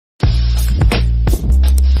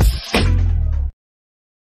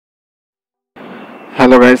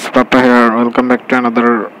Hello guys, pAppA here. Welcome back to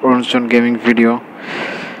another Orange Zone gaming video.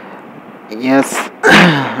 Yes,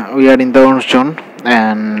 we are in the Orange Zone,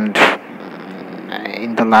 and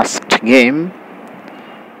in the last game,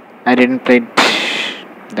 I didn't play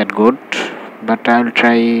that good, but I'll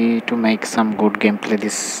try to make some good gameplay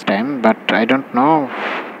this time. But I don't know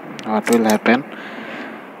what will happen.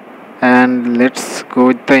 And let's go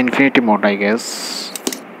with the infinity mode, I guess.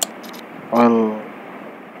 Well,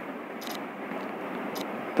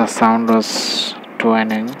 the sound was too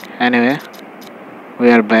annoying. Anyway, we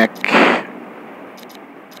are back.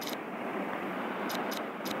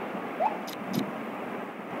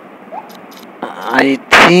 I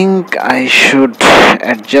think I should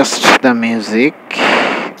adjust the music.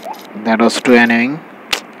 That was too annoying.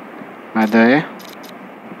 By the way,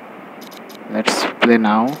 let's play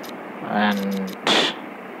now. And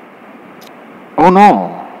oh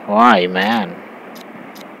no, why, man?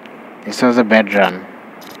 This was a bad run.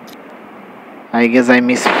 I guess I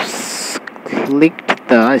misclicked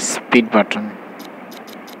the speed button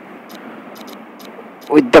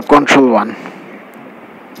with the control one.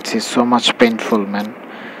 This is so much painful, man.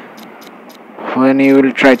 When you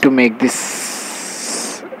will try to make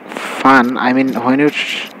this fun, I mean when you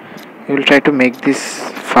will try to make this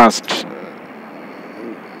fast,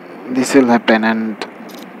 this will happen, and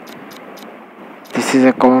this is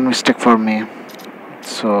a common mistake for me.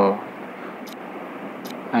 So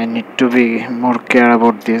I need to be more care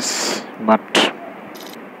about this, but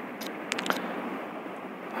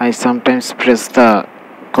I sometimes press the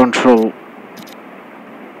control.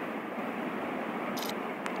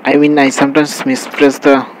 I sometimes mispress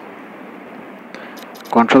the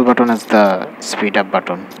control button as the speed up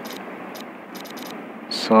button.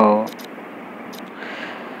 So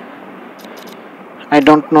I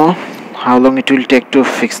don't know how long it will take to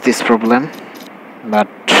fix this problem, but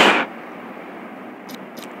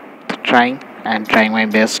trying my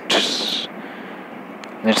best.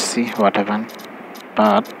 Let's see what happens.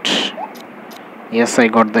 But yes, I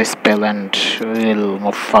got the spell and we'll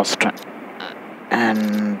move faster,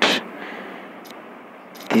 and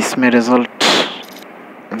this may result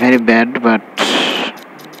very bad, but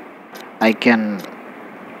I can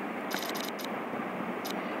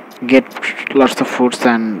get lots of foods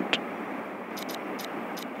and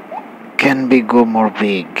can be go more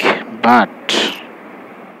big. But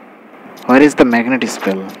where is the magnet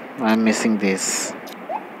spell? I'm missing this.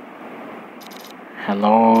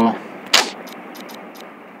 Hello.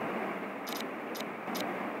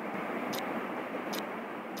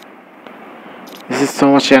 This is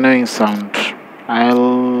so much annoying sound.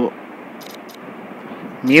 I'll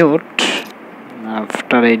mute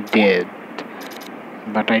after I did,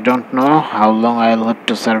 but I don't know how long I'll have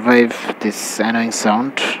to survive this annoying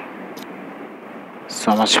sound.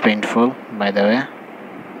 So much painful, by the way.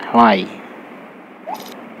 Why?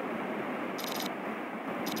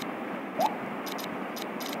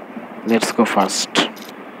 Let's go fast.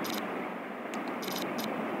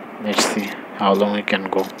 Let's see how long we can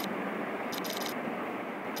go.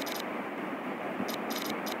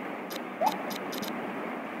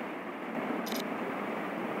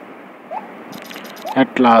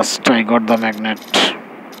 At last I got the magnet.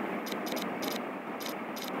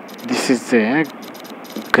 This is a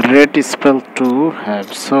great spell to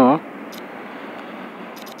have, so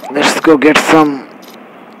let's go get some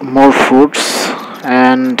more foods,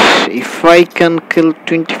 and if I can kill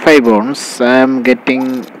 25 worms, I am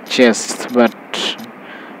getting chests, but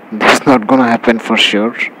that's not gonna happen for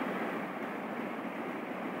sure.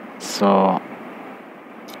 So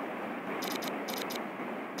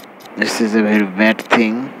this is a very bad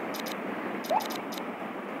thing,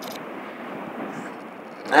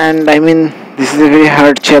 and this is a very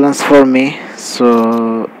hard challenge for me.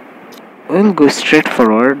 So we'll go straight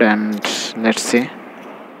forward and let's see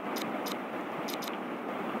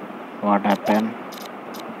what happened.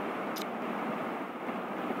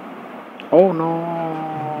 Oh no.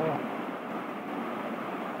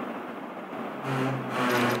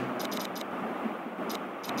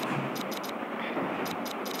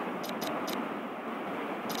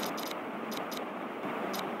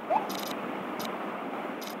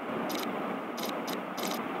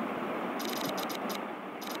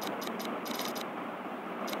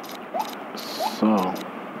 So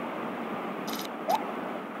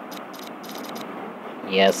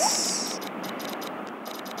yes,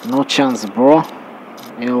 no chance, bro.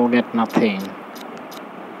 You'll get nothing.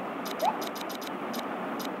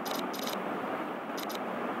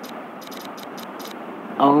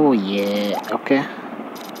 Oh yeah, okay.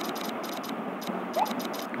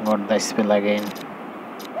 Got the spell again.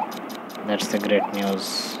 That's the great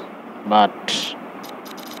news. But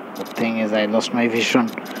The thing is, I lost my vision,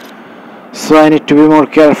 so I need to be more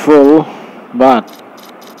careful. But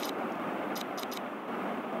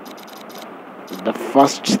the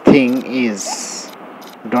first thing is,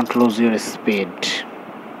 don't lose your speed.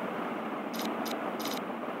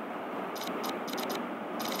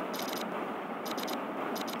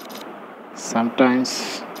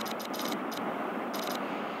 Sometimes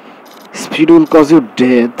speed will cause you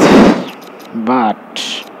death, but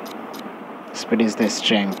speed is the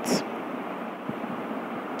strength.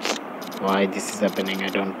 Why this is happening, I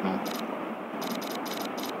don't know.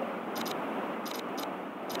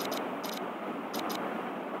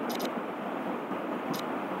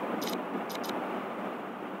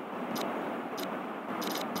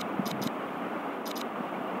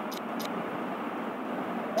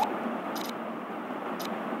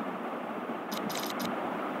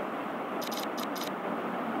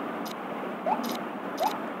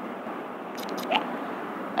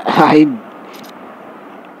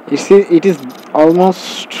 You see, it is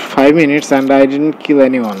almost 5 minutes and I didn't kill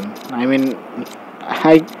anyone. I mean,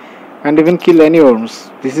 I can't even kill any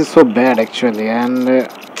worms. This is so bad actually, and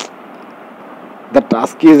the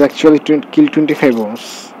task is actually to kill 25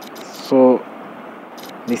 worms. So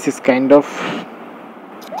this is kind of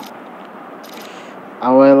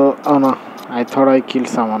oh no, I thought I killed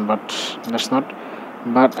someone, but that's not.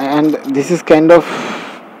 But and this is kind of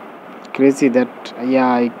crazy that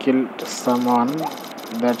yeah, I killed someone.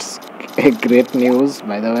 That's a great news,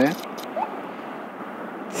 by the way.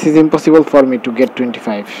 This is impossible for me to get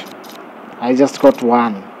 25. I just got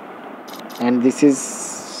one, and this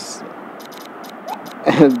is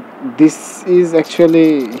this is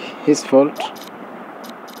actually his fault.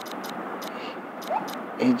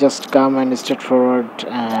 He just come and straight forward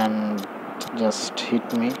and just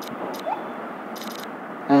hit me,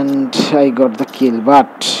 and I got the kill.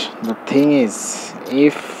 But the thing is,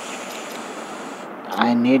 if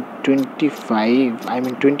I need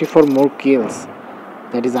 24 more kills,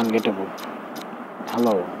 that is ungettable.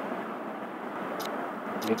 Hello,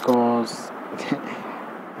 because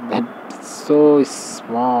that's so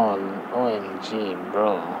small. OMG,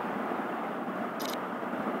 bro.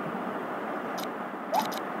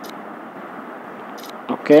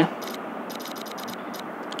 Okay,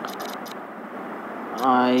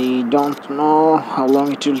 I don't know how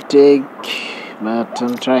long it will take, but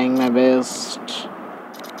I'm trying my best.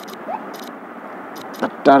 The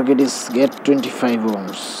target is get 25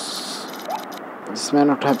 worms. This may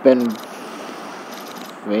not happen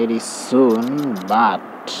very soon, but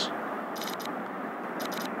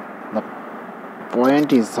the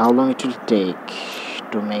point is how long it will take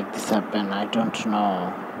to make this happen. I don't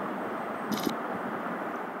know.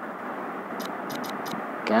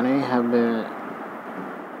 Can I have a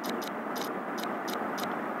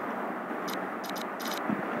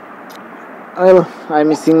well, I'm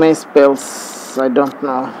missing my spells. I don't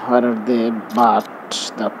know where are they, but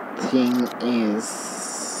the thing is,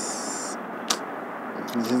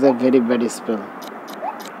 this is a very bad spell.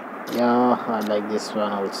 Yeah, I like this one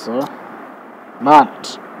also,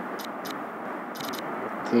 but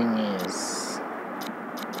the thing is,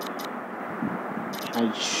 I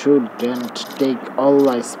shouldn't take all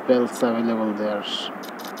my spells available there.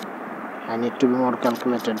 I need to be more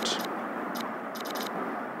calculated.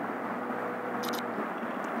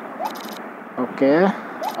 Okay,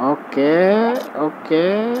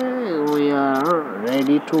 we are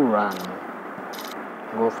ready to run.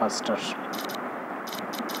 Go faster.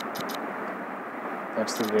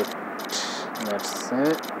 That's a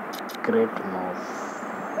great move.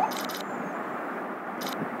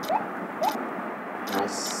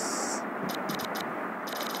 Nice.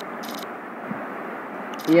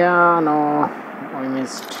 Yeah, no, we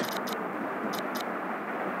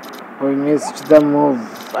missed the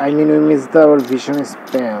move. I mean, we missed our vision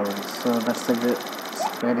spell, so that's a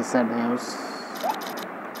very sad news.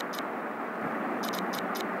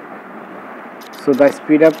 So the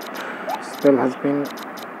speed up spell has been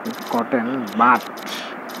gotten, but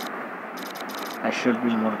I should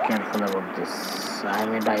be more careful about this. I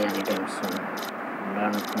may die anytime soon.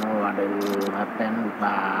 Don't know what will happen,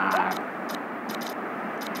 but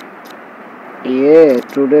yeah,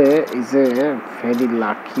 today is a very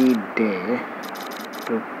lucky day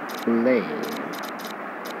to play.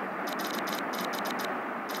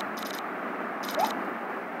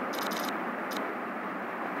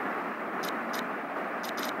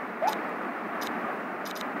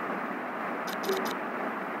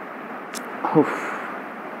 Oof.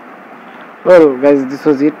 Well guys, this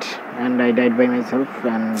was it, and I died by myself,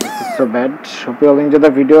 and this is so bad. Hope you all enjoyed the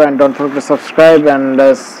video, and don't forget to subscribe, and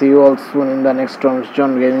see you all soon in the next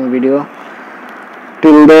John gaming video.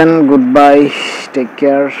 Till then, goodbye, take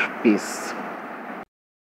care, peace.